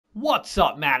What's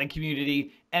up, Madden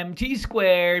community? MT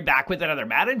squared back with another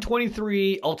Madden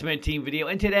 23 Ultimate Team video,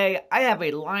 and today I have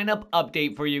a lineup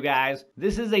update for you guys.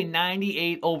 This is a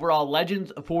 98 overall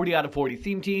Legends 40 out of 40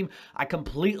 theme team. I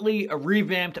completely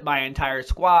revamped my entire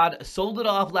squad, sold it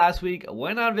off last week,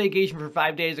 went on vacation for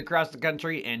 5 days across the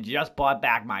country, and just bought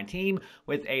back my team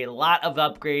with a lot of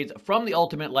upgrades from the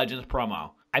Ultimate Legends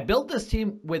promo. I built this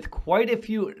team with quite a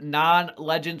few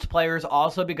non-Legends players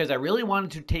also because I really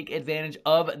wanted to take advantage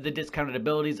of the discounted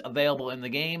abilities available in the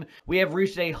game. We have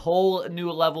reached a whole new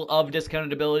level of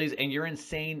discounted abilities and you're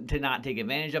insane to not take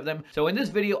advantage of them. So in this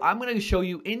video, I'm going to show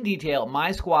you in detail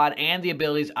my squad and the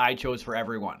abilities I chose for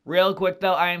everyone. Real quick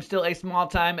though, I am still a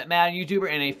small-time Madden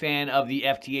YouTuber and a fan of the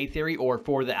FTA theory, or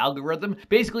for the algorithm.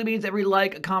 Basically means every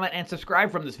like, comment, and subscribe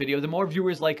from this video, the more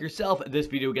viewers like yourself this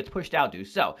video gets pushed out to.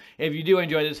 So if you do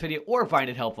enjoy this video or find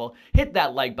it helpful, hit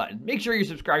that like button. Make sure you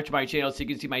subscribe to my channel so you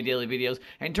can see my daily videos,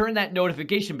 and turn that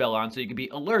notification bell on so you can be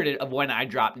alerted of when I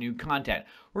drop new content.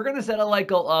 We're going to set a like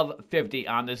goal of 50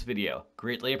 on this video.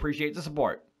 Greatly appreciate the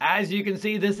support. As you can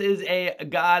see, this is a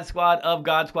God Squad of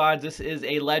God Squads. This is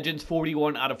a Legends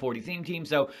 41 out of 40 theme team.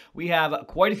 So we have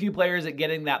quite a few players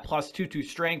getting that +2 to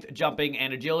strength, jumping,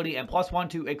 and agility, and +1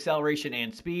 to acceleration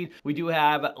and speed. We do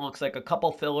have, looks like, a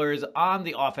couple fillers on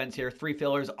the offense here. 3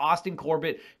 fillers: Austin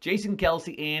Corbett, Jason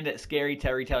Kelsey, and Scary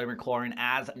Terry McLaurin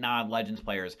as non-Legends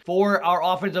players. For our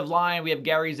offensive line, we have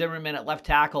Gary Zimmerman at left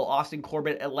tackle, Austin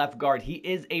Corbett at left guard. He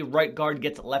is a right guard,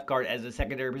 gets left guard as a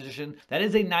secondary position. That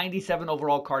is a 97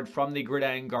 overall card from the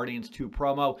Gridiron Guardians 2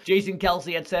 promo. Jason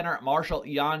Kelsey at center, Marshall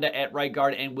Yonda at right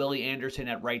guard, and Willie Anderson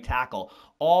at right tackle.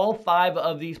 All 5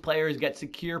 of these players get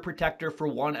Secure Protector for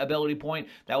 1 ability point.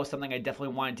 That was something I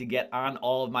definitely wanted to get on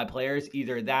all of my players,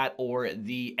 either that or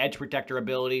the Edge Protector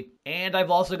ability. And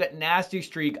I've also got Nasty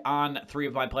Streak on 3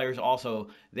 of my players also.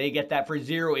 They get that for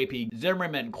 0 AP.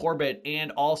 Zimmerman, Corbett,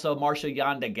 and also Marshall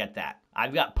Yonda get that.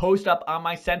 I've got Post Up on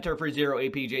my center for 0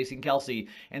 AP, Jason Kelsey.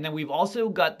 And then we've also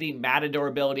got the Matador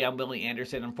ability on Willie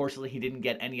Anderson. Unfortunately, he didn't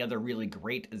get any other really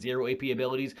great 0 AP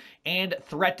abilities. And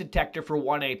Threat Detector for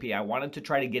 1 AP. I wanted to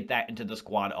try to get that into the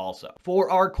squad also. For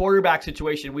our quarterback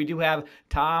situation, we do have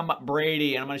Tom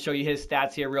Brady. And I'm going to show you his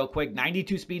stats here real quick.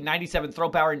 92 speed, 97 throw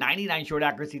power, 99 short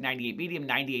accuracy, 98 medium,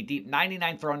 98 deep,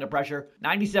 99 throw under pressure,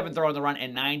 97 throw on the run,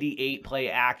 and 98 play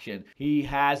action. He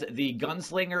has the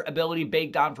Gunslinger ability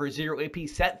baked on for 0 AP,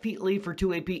 Set Feet Lead for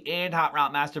 2 AP, and Hot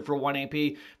Route Master for 1 AP.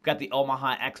 We've got the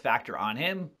Omaha X Factor on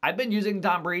him. I've been using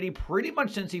Tom Brady pretty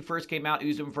much since he first came out.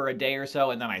 Used him for a day or so,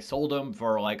 and then I sold him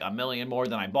for like $1 million more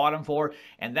than I bought him for.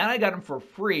 And then I got him for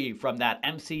free from that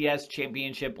MCS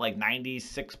Championship, like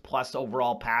 96 plus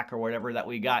overall pack or whatever that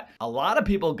we got. A lot of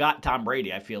people got Tom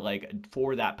Brady, I feel like,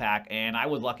 for that pack, and I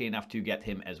was lucky enough to get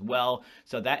him as well.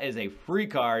 So that is a free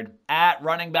card. At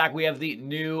running back, we have the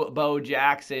new Bo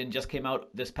Jackson. Just came out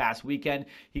this past weekend.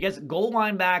 He gets goal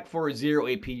line back for 0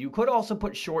 AP. You could also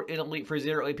put short in elite for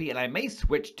 0 AP, and I may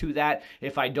switch to that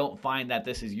if I don't find that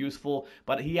this is useful.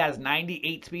 But he has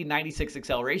 98 speed, 96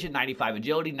 acceleration, 95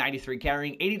 agility, 93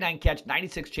 carrying, 89 catch,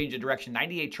 96 change of direction,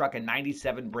 98 truck, and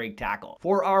 97 break tackle.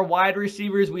 For our wide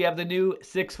receivers, we have the new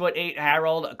 6'8"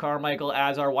 Harold Carmichael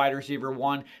as our wide receiver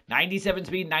 1. 97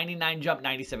 speed, 99 jump,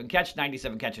 97 catch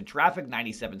in traffic,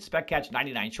 97 spec catch,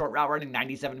 99 short route running,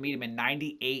 97 medium, and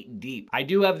 98 deep. I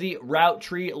do have the Route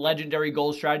Tree Legendary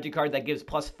Gold Strategy card that gives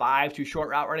 +5 to short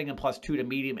route running and +2 to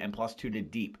medium and +2 to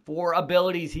deep. For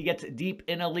abilities, he gets Deep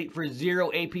in Elite for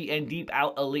 0 AP and Deep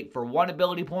Out Elite for 1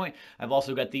 ability point. I've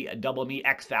also got the Double Me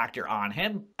X Factor on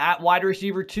him. At wide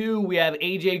receiver 2, we have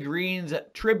AJ Green's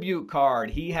Tribute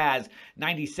card. He has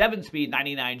 97 speed,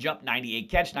 99 jump, 98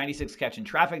 catch, 96 catch in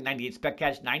traffic, 98 spec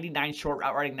catch, 99 short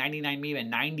route running, 99 medium, and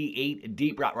 98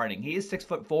 deep route running. He is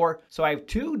 6'4", so I have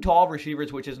 2 tall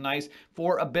receivers, which is nice.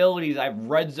 For abilities, I have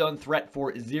Red Zone Threat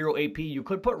for 0 AP. You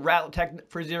could put Route Tech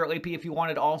for 0 AP if you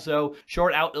wanted also.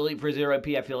 Short Out Elite for 0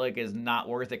 AP I feel like is not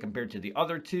worth it compared to the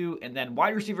other 2. And then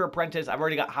Wide Receiver Apprentice, I've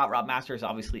already got Hot Route Master, so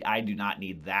obviously I do not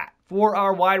need that. For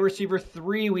our wide receiver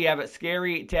 3, we have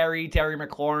Scary Terry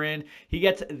McLaurin. He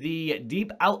gets the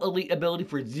Deep Out Elite ability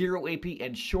for 0 AP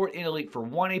and Short in Elite for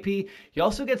 1 AP. He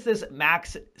also gets this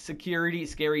Max Security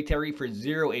Scary Terry for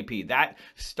 0 AP. That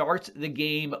starts the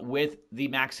game with the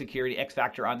Max Security X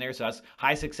Factor on there, so that's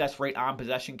high success rate on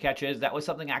possession catches. That was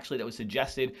something actually that was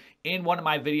suggested in one of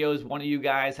my videos. One of you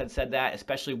guys had said that,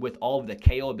 especially with all of the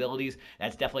KO abilities.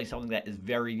 That's definitely something that is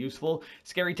very useful.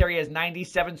 Scary Terry has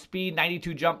 97 speed,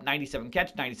 92 jump, 90 97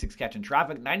 catch, 96 catch in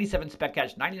traffic, 97 spec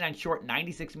catch, 99 short,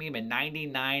 96 medium, and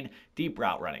 99 deep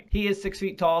route running. He is 6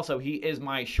 feet tall, so he is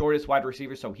my shortest wide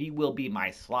receiver, so he will be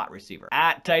my slot receiver.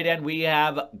 At tight end, we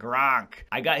have Gronk.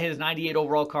 I got his 98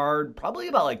 overall card probably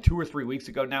about like 2 or 3 weeks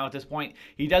ago now at this point.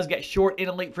 He does get short in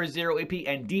elite for 0 AP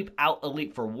and deep out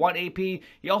elite for 1 AP.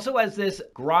 He also has this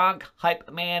Gronk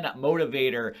Hype Man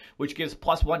Motivator, which gives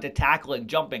 +1 to tackling,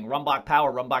 jumping, run block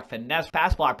power, run block finesse,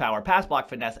 pass block power, pass block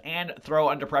finesse, and throw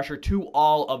under pressure to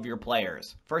all of your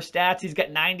players. For stats, he's got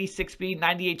 96 speed,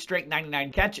 98 strength,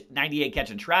 99 catch, 98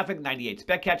 catch in traffic, 98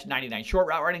 spec catch, 99 short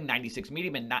route running, 96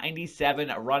 medium, and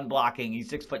 97 run blocking. He's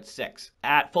 6'6".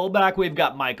 At fullback, we've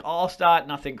got Mike Allstott,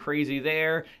 nothing crazy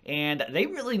there, and they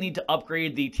really need to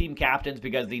upgrade the team captains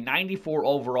because the 94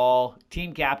 overall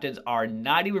team captains are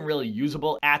not even really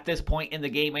usable at this point in the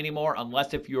game anymore,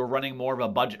 unless if you're running more of a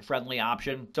budget-friendly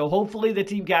option. So hopefully the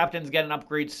team captains get an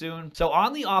upgrade soon. So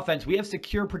on the offense, we have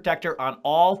secure protector on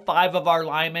all 5 of our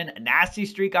linemen, nasty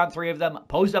streak on 3 of them,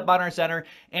 post up on our center,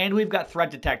 and we've got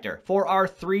threat detector. For our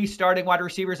 3 starting wide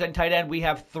receivers and tight end, we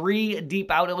have 3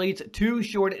 deep out elites, 2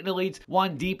 short in elites,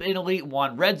 1 deep in elite,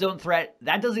 1 red zone threat.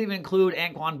 That doesn't even include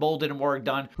Anquan Bolden and Warwick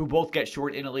Dunn, who both get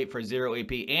short in elite for 0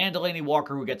 AP, and Delaney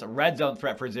Walker, who gets a red zone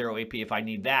threat for 0 AP if I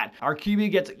need that. Our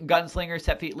QB gets gunslinger,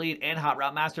 set feet lead, and hot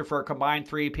route master for a combined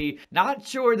 3 AP. Not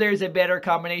sure there's a better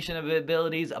combination of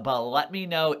abilities, but let me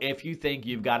know if you think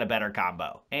you've got a better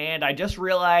combo. And I just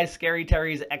realized Scary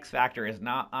Terry's X Factor is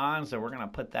not on, so we're going to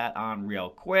put that on real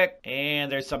quick.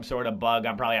 And there's some sort of bug.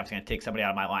 I'm probably going to take somebody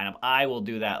out of my lineup. I will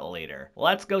do that later.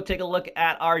 Let's go take a look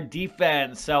at our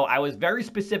defense. So I was very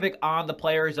specific on the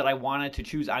players that I wanted to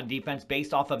choose on defense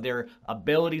based off of their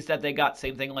abilities that they got.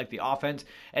 Same thing like the offense,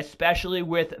 especially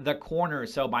with the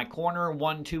corners. So my corner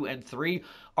 1, 2, and 3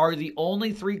 are the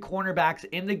only 3 cornerbacks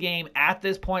in the game at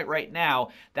this point right now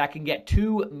that can get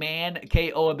 2 man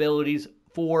KO abilities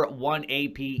for 1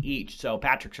 AP each. So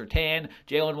Patrick Surtain,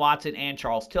 Jalen Watson, and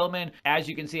Charles Tillman. As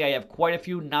you can see, I have quite a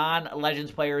few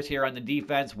non-Legends players here on the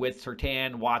defense with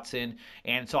Surtain, Watson,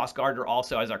 and Sauce Gardner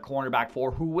also as our cornerback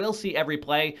 4, who will see every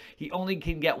play. He only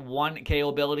can get 1 KO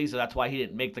ability, so that's why he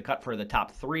didn't make the cut for the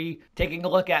top 3. Taking a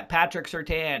look at Patrick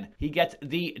Surtain, he gets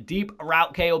the deep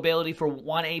route KO ability for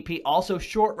 1 AP, also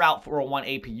short route for 1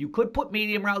 AP. You could put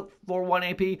medium route for 1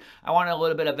 AP. I wanted a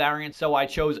little bit of variance, so I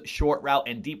chose short route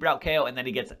and deep route KO, and then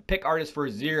he gets pick artist for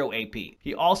 0 AP.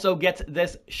 He also gets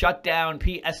this shutdown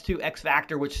PS2 X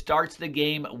Factor, which starts the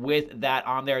game with that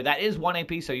on there. That is 1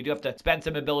 AP, so you do have to spend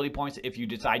some ability points if you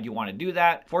decide you want to do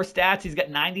that. For stats, he's got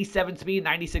 97 speed,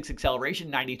 96 acceleration,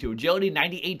 92 agility,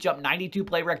 98 jump, 92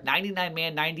 play rec, 99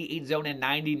 man, 98 zone, and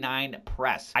 99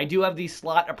 press. I do have the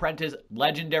Slot Apprentice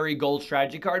Legendary Gold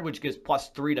Strategy card, which gives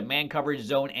 +3 to man coverage,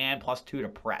 zone, and +2 to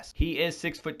press. He is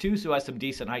 6'2", so has some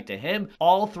decent height to him.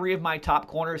 All 3 of my top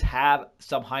corners have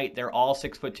some height. They're all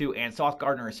 6'2", and Sauce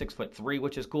Gardner is 6'3",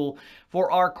 which is cool. For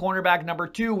our cornerback number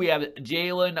 2, we have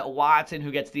Jalen Watson,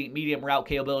 who gets the medium route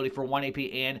KO ability for 1 AP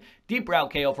and deep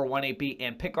route KO for 1 AP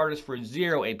and pick artist for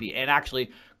 0 AP. And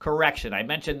actually, correction, I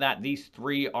mentioned that these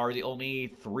 3 are the only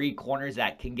 3 corners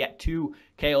that can get 2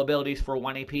 KO abilities for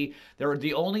 1 AP. They're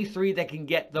the only 3 that can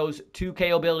get those 2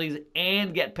 KO abilities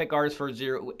and get pick artist for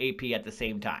 0 AP at the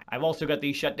same time. I've also got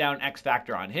the shutdown X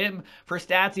Factor on him. For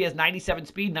stats, he has 97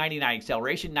 speed, 99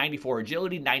 acceleration, 94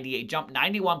 agility, 98 jump,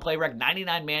 91 play rec,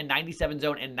 99 man, 97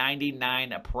 zone, and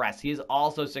 99 press. He is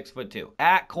also 6'2".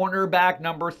 At cornerback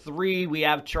number 3, we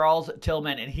have Charles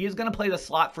Tillman, and he is going to play the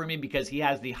slot for me because he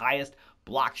has the highest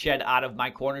block shed out of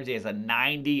my corners. He has a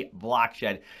 90 block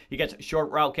shed. He gets short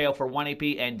route KO for 1 AP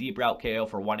and deep route KO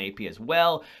for 1 AP as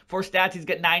well. For stats, he's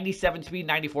got 97 speed,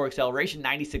 94 acceleration,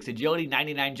 96 agility,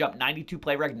 99 jump, 92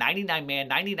 play rec, 99 man,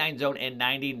 99 zone, and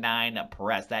 99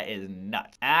 press. That is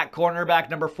nuts. At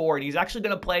cornerback number 4, and he's actually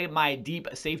going to play my deep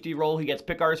safety role. He gets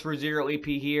pick artist for 0 AP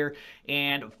here.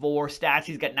 And for stats,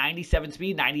 he's got 97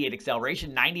 speed, 98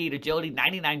 acceleration, 98 agility,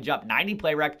 99 jump, 90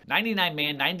 play rec, 99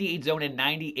 man, 98 zone, and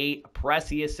 98 press.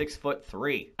 He is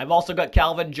 6'3". I've also got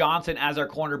Calvin Johnson as our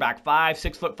cornerback 5.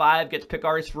 6'5", gets pick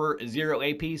artist for 0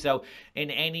 AP. So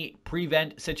in any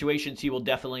prevent situations, he will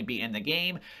definitely be in the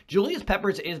game. Julius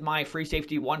Peppers is my free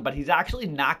safety 1, but he's actually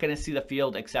not going to see the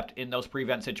field except in those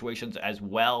prevent situations as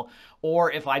well.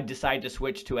 Or if I decide to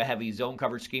switch to a heavy zone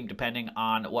coverage scheme, depending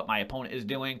on what my opponent is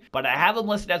doing. But I have him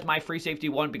listed as my free safety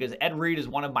 1 because Ed Reed is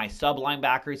one of my sub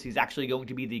linebackers. He's actually going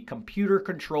to be the computer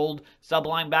controlled sub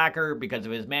linebacker because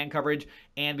of his man coverage.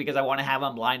 and because I want to have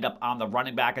him lined up on the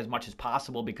running back as much as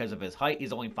possible because of his height.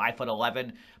 He's only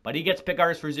 5'11", but he gets pick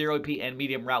artist for 0 AP and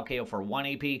medium route KO for 1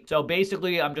 AP. So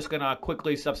basically, I'm just going to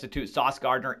quickly substitute Sauce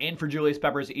Gardner in for Julius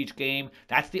Peppers each game.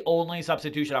 That's the only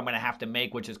substitution I'm going to have to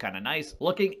make, which is kind of nice.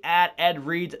 Looking at Ed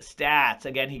Reed's stats,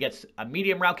 again, he gets a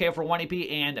medium route KO for 1 AP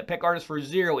and pick artist for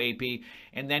 0 AP.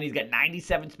 And then he's got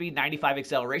 97 speed, 95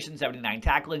 acceleration, 79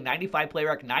 tackling, 95 play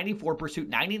rec, 94 pursuit,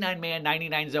 99 man,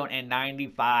 99 zone, and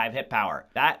 95 hit power.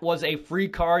 That was a free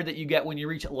card that you get when you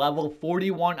reach level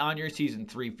 41 on your Season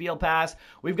 3 Field Pass.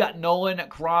 We've got Nolan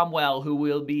Cromwell, who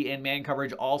will be in man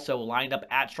coverage, also lined up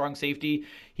at strong safety.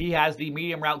 He has the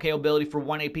medium route KO ability for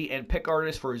 1 AP and pick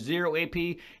artist for 0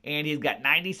 AP. And he's got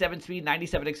 97 speed,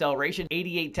 97 acceleration,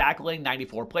 88 tackling,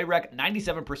 94 play rec,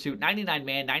 97 pursuit, 99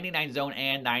 man, 99 zone,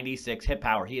 and 96 hit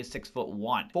power. He is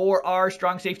 6'1". For our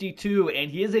strong safety 2,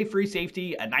 and he is a free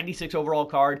safety, a 96 overall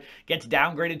card, gets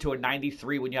downgraded to a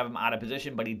 93 when you have him out of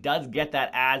position, but he does get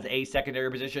that as a secondary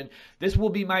position. This will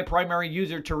be my primary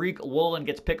user. Tariq Woolen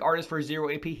gets pick artist for 0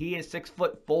 AP. He is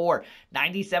 6'4",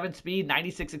 97 speed,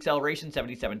 96 acceleration,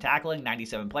 77 tackling,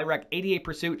 97 play rec, 88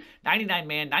 pursuit, 99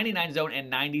 man, 99 zone, and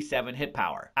 97 hit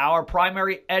power. Our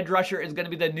primary edge rusher is going to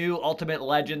be the new Ultimate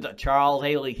Legends, Charles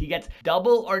Haley. He gets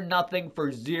double or nothing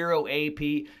for 0 AP.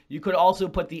 You could also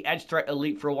put the Edge Threat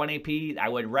Elite for 1 AP. I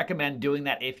would recommend doing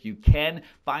that if you can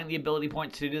find the ability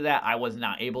points to do that. I was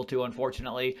not able to,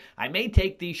 unfortunately. I may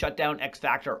take the Shutdown X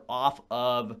Factor off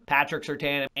of Patrick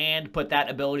Surtain and put that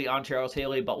ability on Charles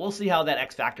Haley, but we'll see how that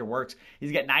X Factor works.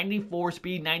 He's got 94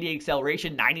 speed, 98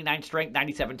 acceleration, 99 strength,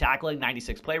 97 tackling,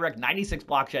 96 play rec, 96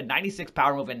 block shed, 96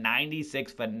 power move, and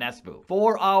 96 finesse move.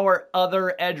 For our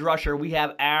other edge rusher, we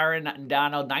have Aaron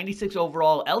Donald, 96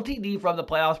 overall, LTD from the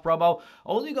playoffs promo,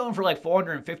 only going for like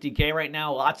 450K right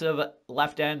now. Lots of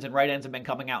left ends and right ends have been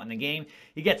coming out in the game.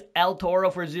 He gets El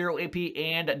Toro for 0 AP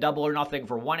and double or nothing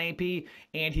for 1 AP,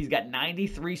 and he's got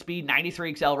 93 speed,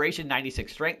 93 acceleration,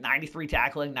 96 strength, 93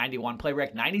 tackling, 91 play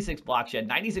rec, 96 block shed,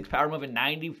 96 power move, and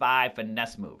 95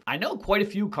 finesse move. I know quite a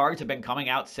few cards have been coming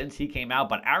out since he came out,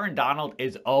 but Aaron Donald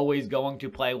is always going to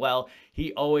play well.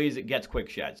 He always gets quick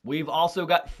sheds. We've also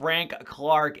got Frank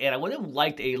Clark, and I would have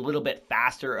liked a little bit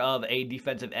faster of a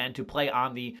defensive end to play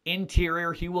on the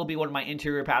interior. He will be one of my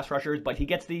interior pass rushers, but he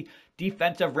gets the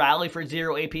defensive rally for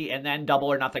 0 AP and then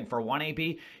double or nothing for 1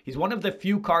 AP. He's one of the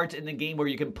few cards in the game where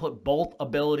you can put both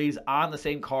abilities on the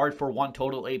same card for 1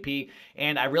 total AP,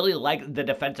 and I really like the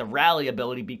defensive rally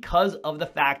ability because of the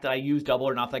fact that I use double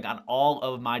or nothing on all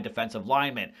of my defensive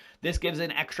linemen. This gives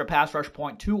an extra pass rush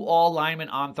point to all linemen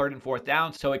on 3rd and 4th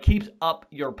down, so it keeps up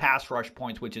your pass rush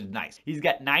points, which is nice. He's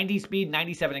got 90 speed,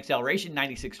 97 acceleration,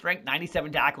 96 strength,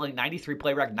 97 tackling, 93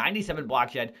 play rec, 97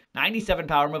 block shed, 97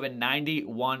 power move, and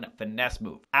 91 finesse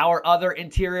move. Our other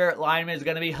interior lineman is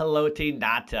going to be Haloti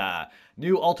Ngata.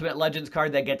 New Ultimate Legends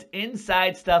card that gets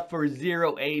inside stuff for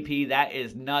 0 AP. That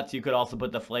is nuts. You could also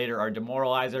put Deflator or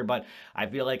Demoralizer, but I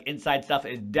feel like inside stuff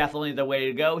is definitely the way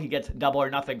to go. He gets double or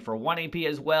nothing for 1 AP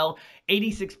as well.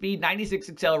 86 speed, 96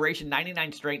 acceleration,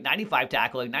 99 strength, 95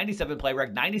 tackling, 97 play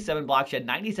rec, 97 block shed,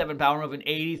 97 power move, and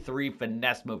 83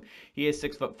 finesse move. He is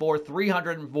 6'4",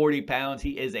 340 pounds.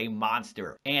 He is a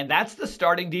monster. And that's the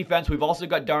starting defense. We've also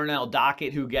got Darnell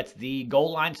Dockett, who gets the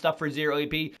goal line stuff for 0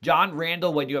 AP. John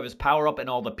Randall, when you have his power up and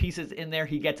all the pieces in there,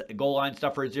 he gets goal line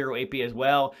stuff for 0 AP as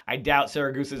well. I doubt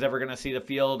Saragusa is ever going to see the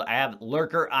field. I have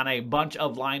Lurker on a bunch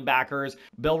of linebackers.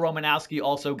 Bill Romanowski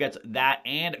also gets that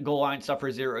and goal line stuff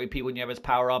for 0 AP when you have his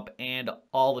power up and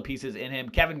all the pieces in him.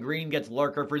 Kevin Green gets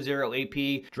Lurker for 0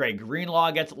 AP. Dre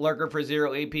Greenlaw gets Lurker for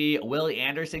 0 AP. Willie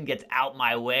Anderson gets Out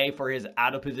My Way for his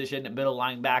out of position middle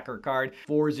linebacker card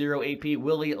for 0 AP.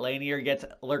 Willie Lanier gets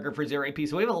Lurker for 0 AP.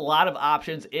 So we have a lot of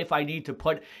options if I need to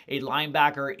put a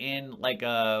linebacker in like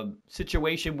a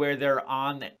situation where they're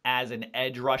on as an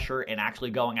edge rusher and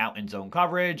actually going out in zone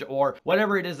coverage or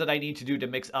whatever it is that I need to do to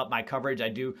mix up my coverage. I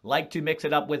do like to mix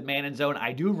it up with man and zone.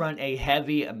 I do run a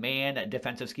heavy man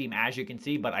defensive scheme, as you can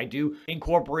see, but I do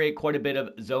incorporate quite a bit of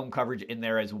zone coverage in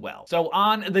there as well. So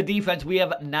on the defense, we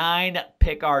have 9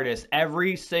 pick artists.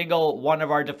 Every single one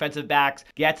of our defensive backs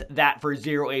gets that for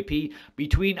 0 AP.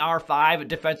 Between our 5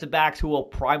 defensive backs who will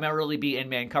primarily be in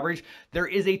man coverage, there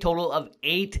is a total of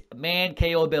 8 man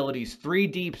KO abilities, 3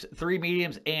 deeps, 3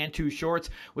 mediums, and 2 shorts.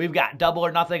 We've got double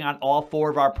or nothing on all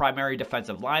 4 of our primary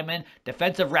defensive linemen,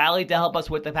 defensive rally to help us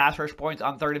with the pass rush points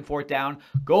on 3rd and 4th down,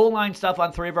 goal line stuff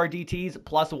on 3 of our DTs,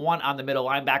 plus 1 on the middle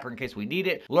linebacker in case we need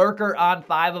it, Lurker on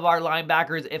 5 of our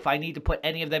linebackers if I need to put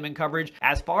any of them in coverage.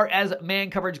 As far as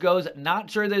man coverage goes, not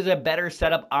sure there's a better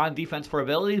setup on defense for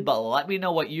abilities, but let me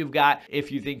know what you've got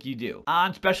if you think you do.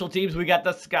 On special teams, we got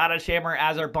the Scottish Hammer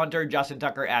as our punter, Justin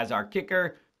Tucker as our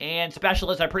kicker, And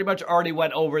specialists, I pretty much already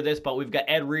went over this, but we've got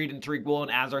Ed Reed and Tariq Woolen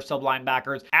as our sub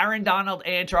linebackers, Aaron Donald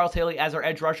and Charles Haley as our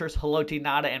edge rushers, Haloti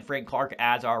Nada and Frank Clark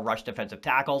as our rush defensive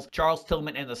tackles, Charles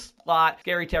Tillman in the slot,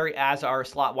 Gary Terry as our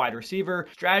slot wide receiver.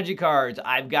 Strategy cards,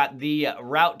 I've got the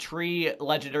Route Tree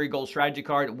Legendary Gold Strategy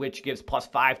card, which gives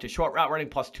 +5 to short route running,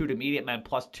 +2 to medium, and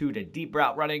 +2 to deep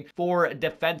route running. For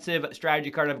defensive strategy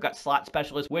card, I've got Slot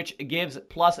Specialist, which gives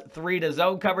 +3 to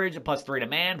zone coverage, +3 to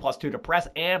man, +2 to press,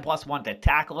 and +1 to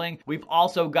tackling. We've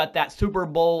also got that Super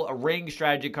Bowl ring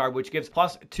strategy card, which gives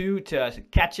 +2 to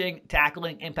catching,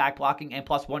 tackling, impact blocking, and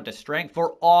 +1 to strength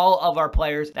for all of our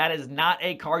players. That is not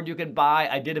a card you can buy.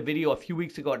 I did a video a few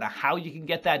weeks ago on how you can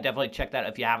get that. Definitely check that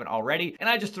if you haven't already. And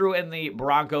I just threw in the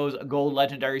Broncos Gold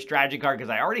Legendary Strategy card because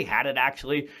I already had it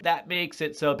actually. That makes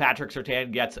it so Patrick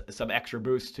Surtain gets some extra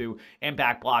boost to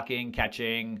impact blocking,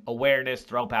 catching, awareness,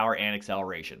 throw power, and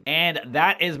acceleration. And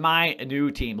that is my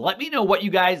new team. Let me know what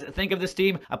you guys think of this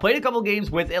team. I played a couple games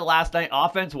with it last night.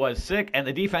 Offense was sick, and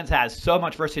the defense has so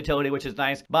much versatility, which is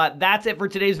nice. But that's it for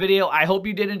today's video. I hope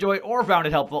you did enjoy it or found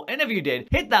it helpful. And if you did,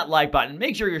 hit that like button.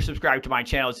 Make sure you're subscribed to my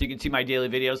channel so you can see my daily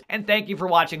videos. And thank you for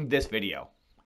watching this video.